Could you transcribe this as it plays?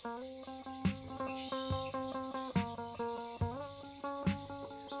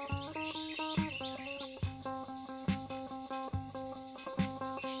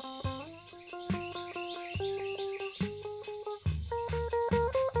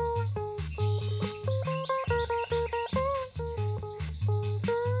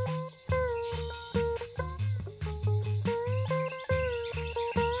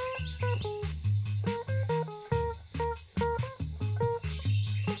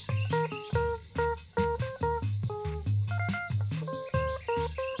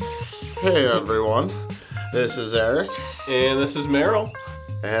Hey everyone, this is Eric, And this is Meryl.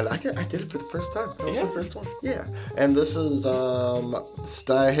 and I did it for the first time. That was Yeah. my first one. Yeah, and this is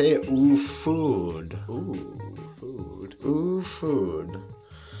Stahe Ooh Food. Ooh, food. Ooh Food.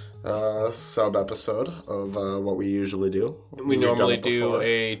 Sub episode of what we usually do. We We've normally done it do before.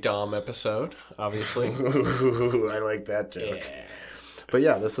 a Dom episode, obviously. Ooh, I like that joke. Yeah. But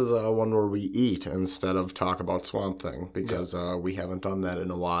yeah, this is one where we eat instead of talk about Swamp Thing because we haven't done that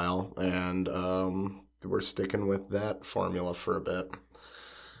in a while, and we're sticking with that formula for a bit.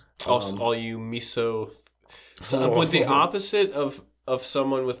 Also, all you miso... So, would the opposite of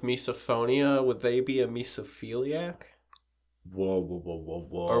someone with misophonia, would they be a misophiliac? Whoa.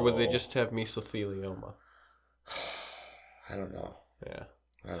 Or would they just have mesothelioma? I don't know. Yeah.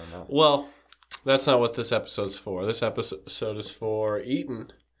 I don't know. Well, that's not what this episode's for. This episode is for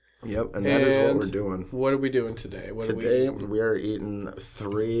eating. Yep, and that is what And we're doing. What are we doing today? Today we are eating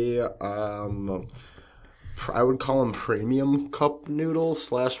three, I would call them premium cup noodles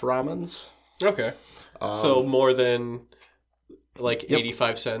 / ramens. Okay. So more than like Yep.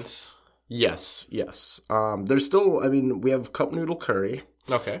 85 cents? Yes. There's still, we have cup noodle curry,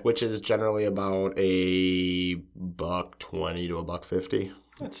 Okay. which is generally about $1.20 to $1.50.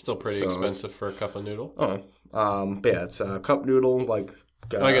 That's still pretty So expensive for a cup of noodle. But yeah, it's a cup noodle, like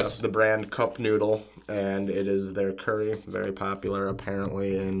I guess. the brand Cup Noodle, and it is their curry, very popular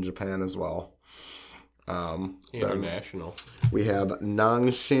apparently in Japan as well. Then International. we have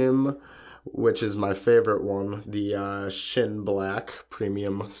Nangshim, which is my favorite one, the Shin Black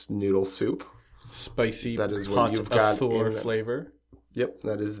premium noodle soup. Spicy That is what hot you've got four in- flavor. Yep,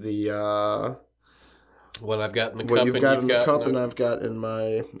 that is the What I've got in the cup what you've and got you've in the got cup, in and a I've got in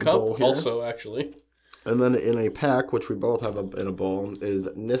my bowl cup here. also, actually. And then in a pack, which we both have in a bowl, is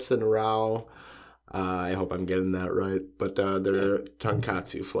Nissan Rao. I hope I'm getting that right, but they're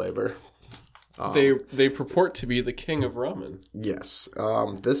tonkatsu flavor. They purport to be the king of ramen. Yes.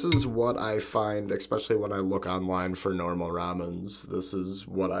 This is what I find, especially when I look online for normal ramens. This is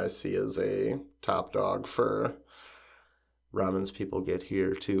what I see as a top dog for ramens people get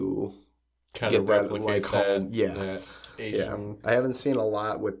here to Kind get of that, replicate like, home. Yeah. that Asian. I haven't seen a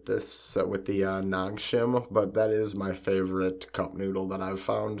lot with this, with the Nangshim, but that is my favorite cup noodle that I've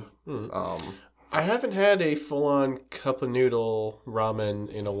found. I haven't had a full-on cup of noodle ramen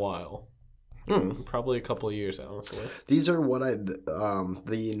in a while. Probably a couple of years, honestly. These are what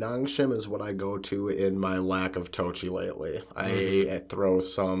the Nangshim is what I go to in my lack of tochi lately. I throw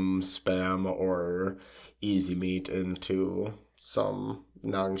some Spam or Easy Meat into some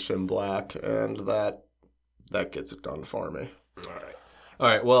Nangshim Black, and that gets it done for me. All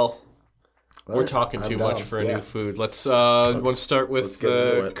right. Well, we're talking too much for a new food. Let's want to start with get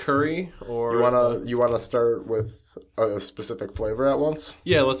into the it. curry, or You wanna start with a specific flavor at once?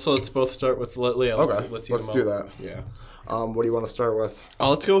 Yeah, let's both start with Let's Let's do that. Yeah. What do you want to start with?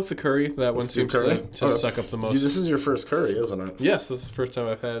 Let's go with the curry. That one Let's do seems curry? to suck up the most. This is your first curry, isn't it? Yes, this is the first time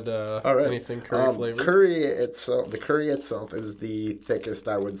I've had All right. anything curry flavored. The curry itself is the thickest,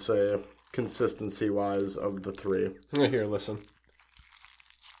 I would say, consistency-wise, of the three. Here, listen.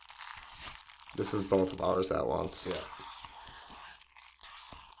 This is both of ours at once.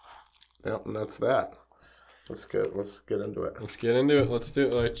 Yeah. Yep, and that's that. Let's get into it. Let's get into it. Let's do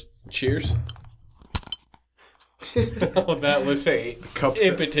it. Cheers. Oh, that was a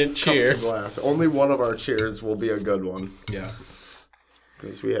impotent cheer. Cup to glass. Only one of our cheers will be a good one. Yeah.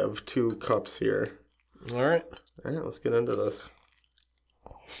 Because we have 2 cups here. All right. All right, let's get into this.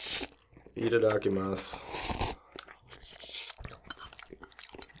 Itadakimasu.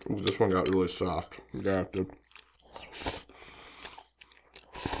 Ooh, this one got really soft. Yeah, dude.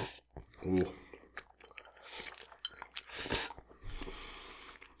 Ooh.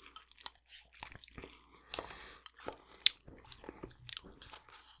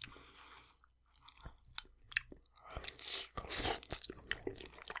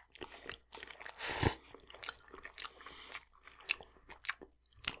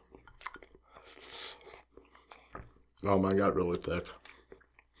 Oh, mine got really thick.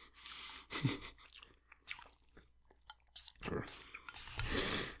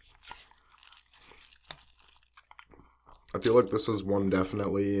 I feel like this is one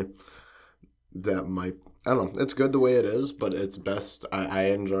definitely that might... I don't know. It's good the way it is, but it's best... I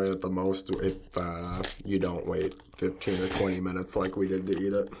enjoy it the most if you don't wait 15 or 20 minutes like we did to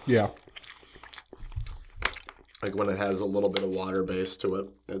eat it. Yeah. Like when it has a little bit of water base to it,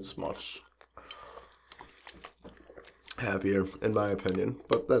 it's much happier, in my opinion.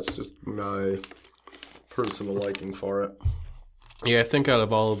 But that's just my personal liking for it. Yeah, I think out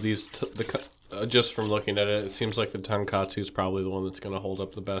of all of these, just from looking at it, it seems like the tonkatsu is probably the one that's going to hold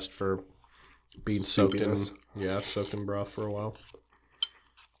up the best for being soaked in broth for a while.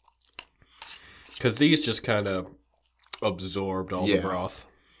 Because these just kind of absorbed all the broth.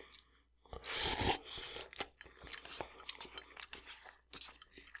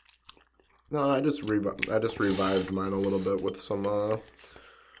 No, I just revived mine a little bit with some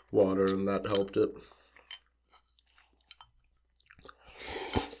water, and that helped it.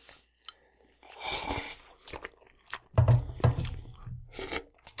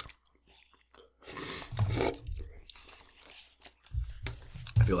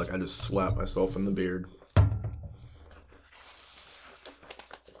 I feel like I just slapped myself in the beard.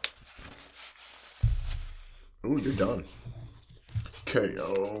 Ooh, you're done.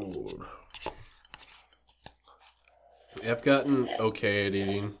 KO'd. I've gotten okay at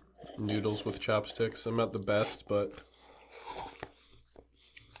eating noodles with chopsticks. I'm not the best, but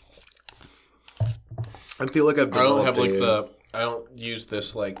I feel like I've developed I don't use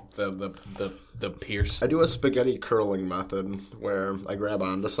this like the pierce. I do a spaghetti curling method where I grab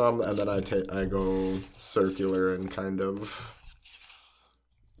onto some and then I go circular and kind of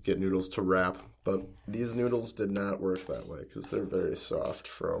get noodles to wrap. But these noodles did not work that way because they're very soft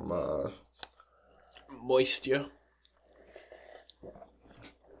from moisture.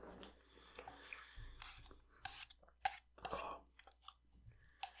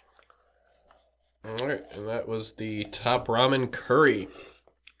 All right, and that was the Top Ramen Curry.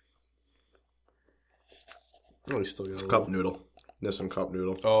 Oh, we still got a cup noodle. This one cup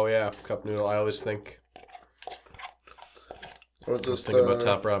noodle. Oh yeah, cup noodle. I always think. I was thinking about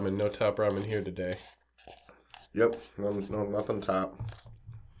Top Ramen. No Top Ramen here today. Yep, no, nothing top.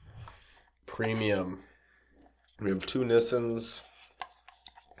 Premium. We have 2 Nissens.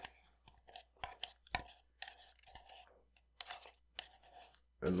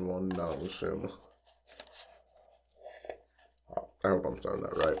 And 1 Nongshim. I hope I'm saying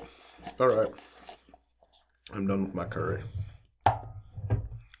that right. Alright. I'm done with my curry.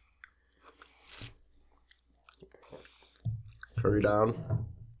 Curry down.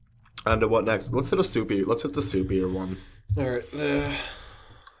 On to what next? Let's hit the soupier one. Alright,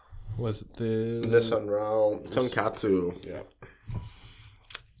 was it the Nissan Rao Tonkatsu. Yeah.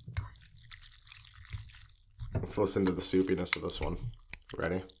 Let's listen to the soupiness of this one.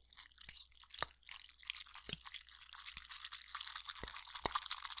 Ready?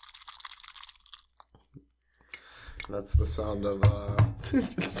 That's the sound of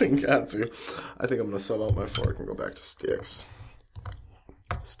Tonkatsu. I think I'm gonna sub out my fork and go back to sticks.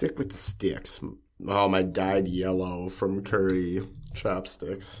 Stick with the sticks. Oh, my dyed yellow from curry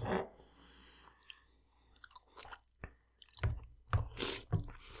chopsticks.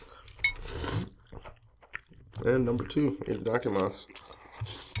 And number 2, itadakimasu.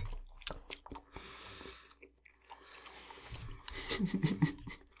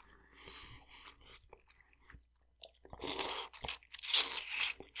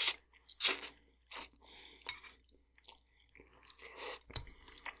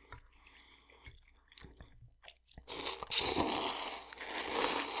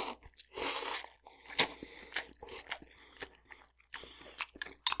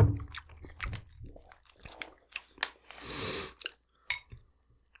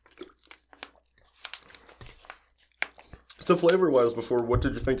 So flavor-wise, before, what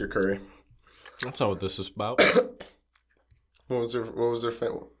did you think of curry? That's not what this is about. What was their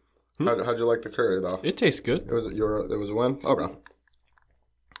favorite? How'd you like the curry though? It tastes good. It was a win. Okay.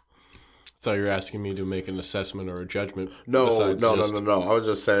 Thought you were asking me to make an assessment or a judgment. No. I was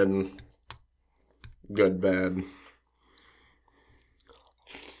just saying, good, bad.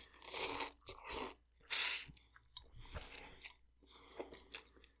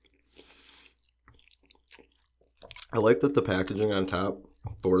 I like that the packaging on top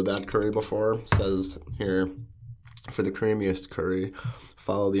for that curry before says here, for the creamiest curry,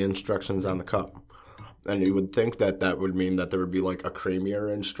 follow the instructions on the cup. And you would think that would mean that there would be like a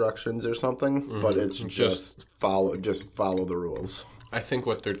creamier instructions or something, but it's just follow the rules. I think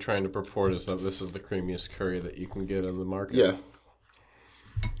what they're trying to purport is that this is the creamiest curry that you can get on the market. Yeah.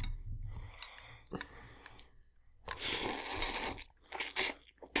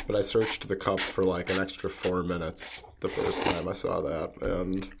 But I searched the cup for like an extra 4 minutes the first time I saw that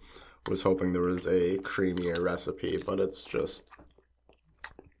and was hoping there was a creamier recipe, but it's just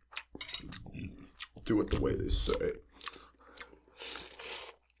do it the way they say.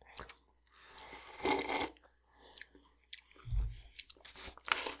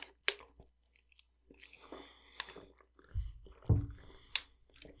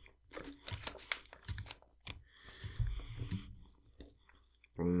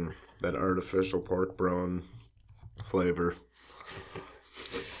 That artificial pork bone flavor.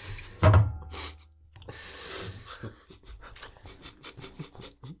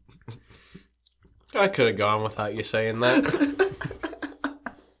 I could have gone without you saying that.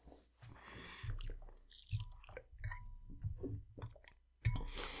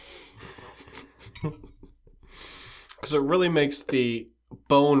 Because it really makes the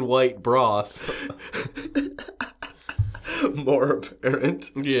bone white broth more apparent.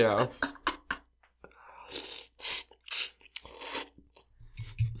 Yeah.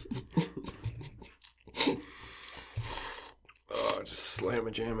 Oh, just slam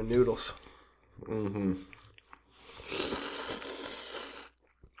a jam of noodles. Mm-hmm.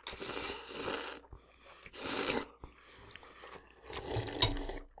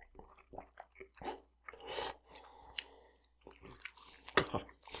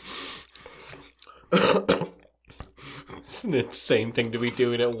 It's an insane thing to be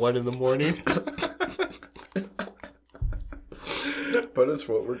doing at 1 in the morning. But it's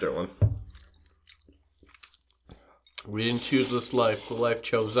what we're doing. We didn't choose this life. The life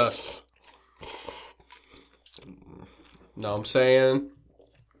chose us. Know what I'm saying?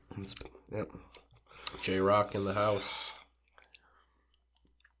 Yep. J-Rock in the house.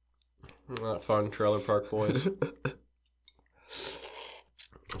 Not fun, Trailer Park Boys. It's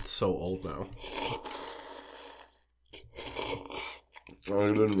so old now. I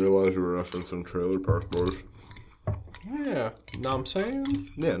didn't realize you were referencing Trailer Park Boys. Yeah. Know what I'm saying?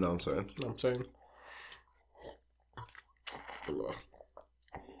 Yeah, no, I'm saying. Know what I'm saying?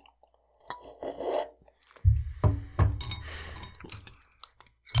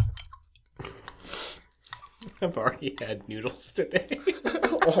 I've already had noodles today.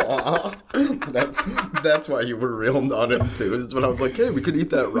 That's why you were real non-enthused when I was like, hey, we could eat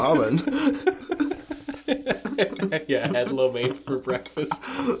that ramen. Yeah, I had lo mein for breakfast.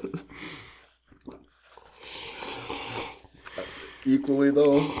 Equally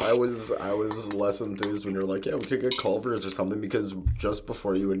though, I was less enthused when you were like, yeah, we could get Culver's or something, because just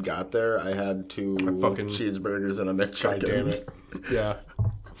before you had got there, I had 2 fucking cheeseburgers and a McChicken. God damn it. Yeah.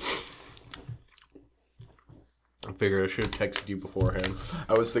 I figured I should have texted you beforehand.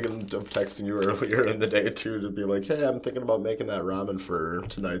 I was thinking of texting you earlier in the day too, to be like, hey, I'm thinking about making that ramen for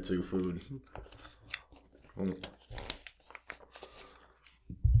tonight's food.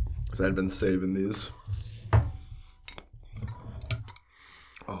 Because I'd been saving these.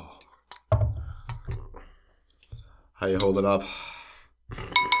 Oh. How you holding up?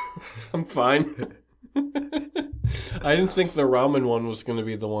 I'm fine. I didn't think the ramen one was going to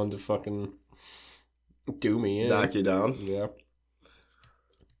be the one to fucking do me in. Knock you down? Yeah.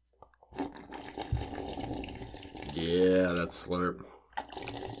 Yeah, that's slurp.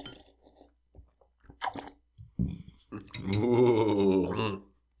 Ooh.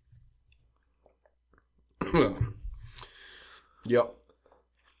 Yep.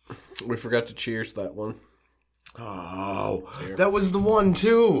 We forgot to cheers that one. Oh, that was the one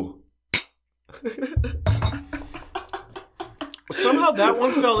too. Somehow that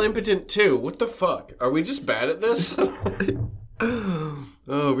one fell impotent too. What the fuck? Are we just bad at this?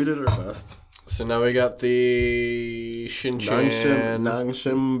 Oh, we did our best. So now we got the Shin-Chan.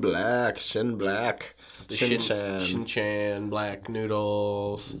 Nangshin Black. Shin Black. The Shin-Chan. Shin-Chan black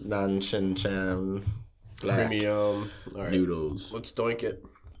noodles. Non-Shin-Chan Black Premium. All right. noodles. Let's doink it.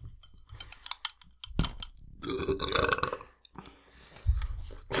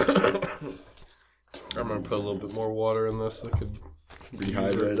 I'm going to put a little bit more water in this. I could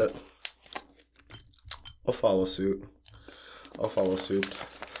Rehydrate it. I'll follow suit.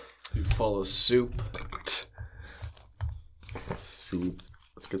 do follow soup. Soup.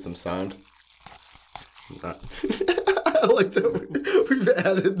 Let's get some sound. I like that we've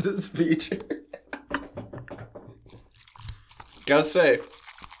added this feature. Gotta say,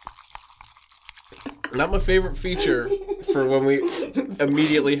 not my favorite feature for when we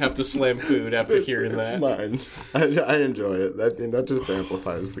immediately have to slam food after hearing that. It's mine. I enjoy it. That just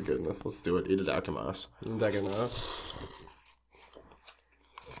amplifies the goodness. Let's do it. Eat it, Akamas.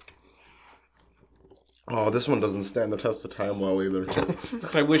 Oh, this one doesn't stand the test of time well either.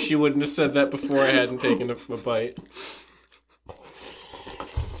 I wish you wouldn't have said that before I hadn't taken a bite.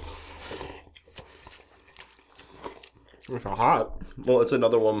 It's hot. Well, it's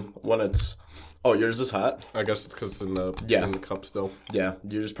another one when it's... Oh, yours is hot? I guess it's because it's in the cup still. Yeah,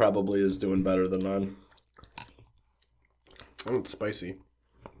 yours probably is doing better than mine. Oh, it's spicy.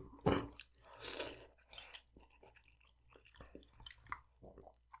 I'm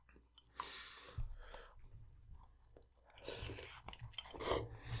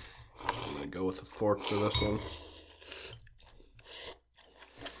going to go with a fork for this one.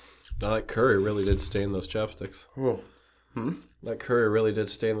 Now, that curry really did stain those chopsticks. Oh. That curry really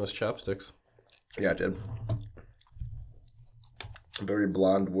did stain those chopsticks. Yeah, it did. Very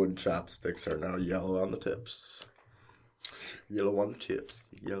blonde wood chopsticks are now yellow on the tips. Yellow on the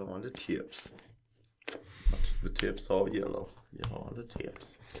tips. Yellow on the tips. The tips all yellow. Yellow on the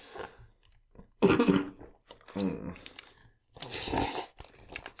tips.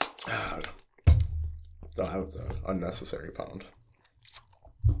 That was an unnecessary pound.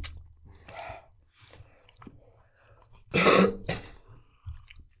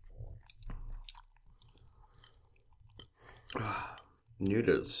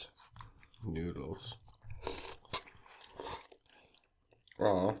 Noodles.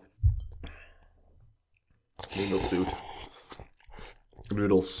 Aw. Noodle suit.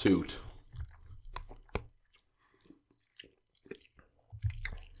 Noodle suit.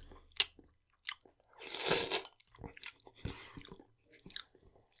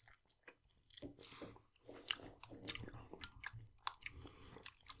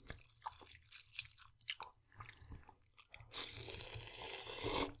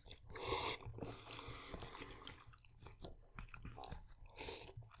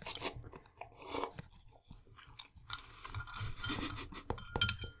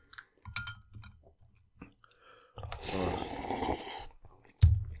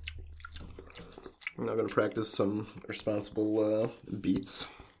 I'm now going to practice some responsible beats.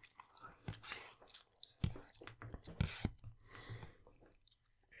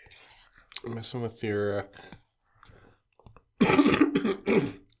 I'm messing with your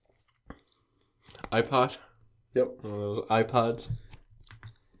iPod? Yep. One of those iPods?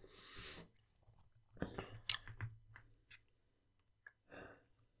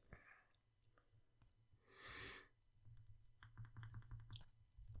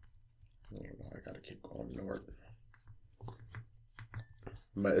 I gotta keep going north.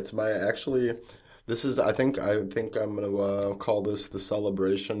 It's my actually. This is. I think I'm gonna call this the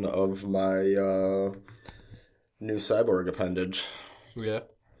celebration of my new cyborg appendage. Yeah.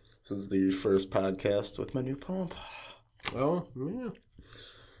 This is the first podcast with my new pump. Oh, yeah.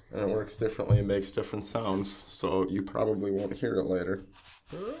 And it works differently and makes different sounds, so you probably won't hear it later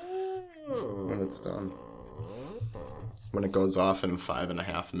when it's done. When it goes off in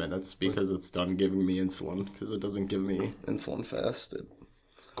 5.5 minutes because it's done giving me insulin, because it doesn't give me insulin fast.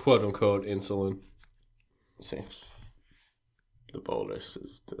 Quote unquote insulin. See, the bolus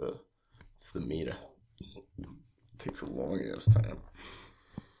is it's the meter. It takes a long ass time.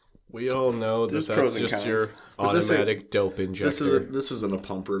 We all know that that's just your automatic dope injector. This isn't a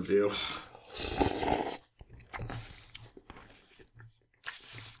pump review.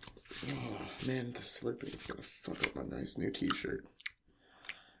 Oh, man, the Slurpee is gonna fuck up my nice new t-shirt.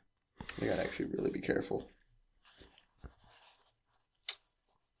 I gotta actually really be careful.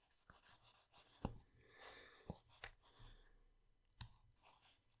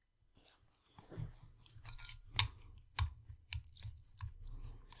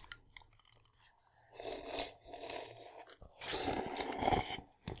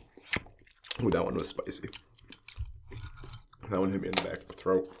 Ooh, that one was spicy. That one hit me in the back of the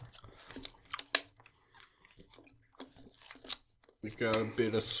throat. You got a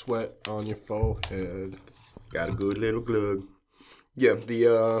bit of sweat on your forehead. Got a good little glug. Yeah, the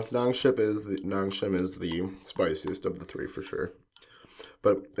Nongshim is the spiciest of the three for sure.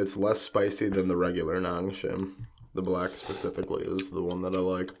 But it's less spicy than the regular Nongshim. The black specifically is the one that I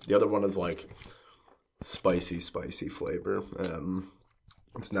like. The other one is like spicy flavor.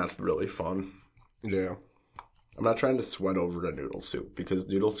 It's not really fun. Yeah. I'm not trying to sweat over a noodle soup because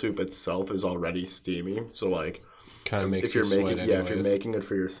noodle soup itself is already steamy. So like, kind of makes if you're you making sweat if you're making it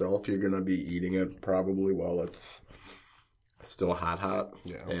for yourself, you're gonna be eating it probably while it's still hot.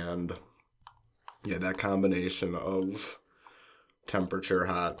 Yeah. And yeah, that combination of temperature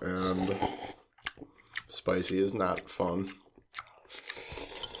hot and spicy is not fun.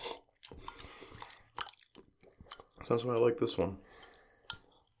 So that's why I like this one.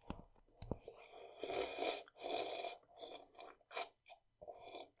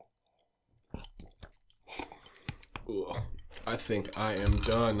 I think I am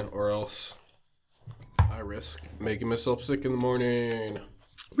done, or else I risk making myself sick in the morning.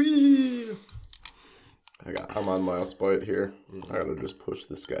 Whee! I'm on last bite here. I gotta just push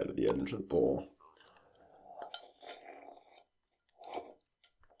this guy to the edge of the bowl.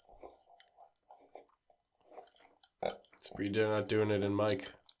 You're not doing it in mic.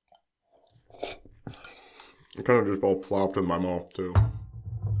 It kind of just all plopped in my mouth too.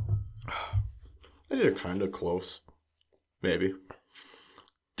 I did it kind of close. Maybe.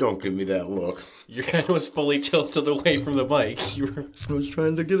 Don't give me that look. Your head was fully tilted away from the mic. I was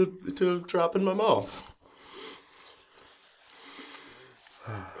trying to get it to drop in my mouth.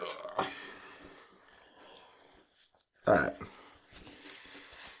 Alright.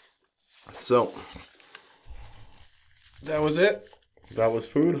 So. That was it? That was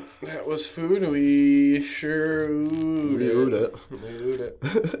food? That was food. We sure oohed it. We oohed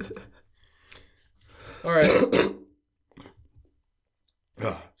it. Alright.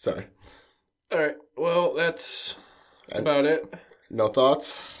 Oh, sorry. Alright. Well, that's about it. No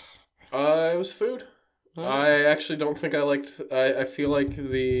thoughts? It was food. I actually don't think I liked... I feel like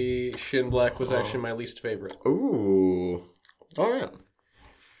the Shin Black was actually my least favorite. Ooh. Alright.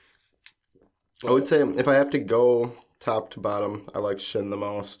 I would say if I have to go top to bottom, I like Shin the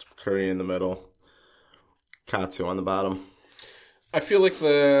most, curry in the middle, katsu on the bottom. I feel like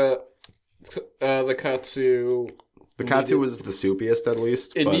the katsu... The katsu was the soupiest, at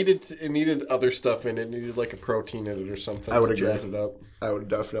least. It needed other stuff in it. It needed like a protein in it or something. I would agree. Jazz it up. I would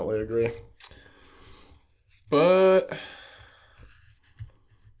definitely agree. But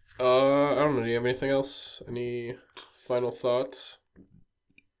I don't know. Do you have anything else? Any final thoughts?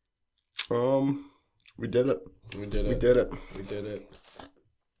 We did it. We did it. We did it. We did it.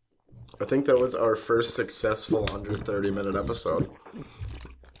 I think that was our first successful under 30-minute episode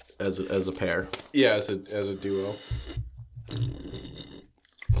as a pair. Yeah, as a duo.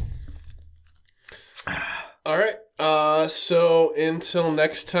 All right. So until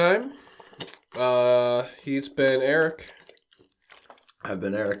next time, he's been Eric. I've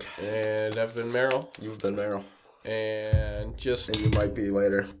been Eric. And I've been Meryl. You've been Meryl. And you might be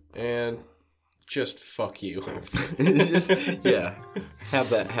later. And just fuck you. Yeah. Have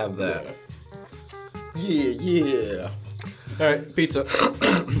that. Yeah. All right, pizza.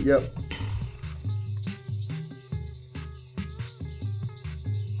 Yep.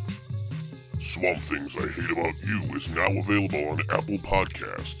 Swamp Things I Hate About You is now available on Apple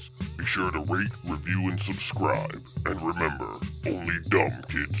Podcasts. Be sure to rate, review, and subscribe. And remember, only dumb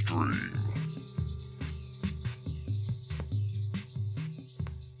kids dream.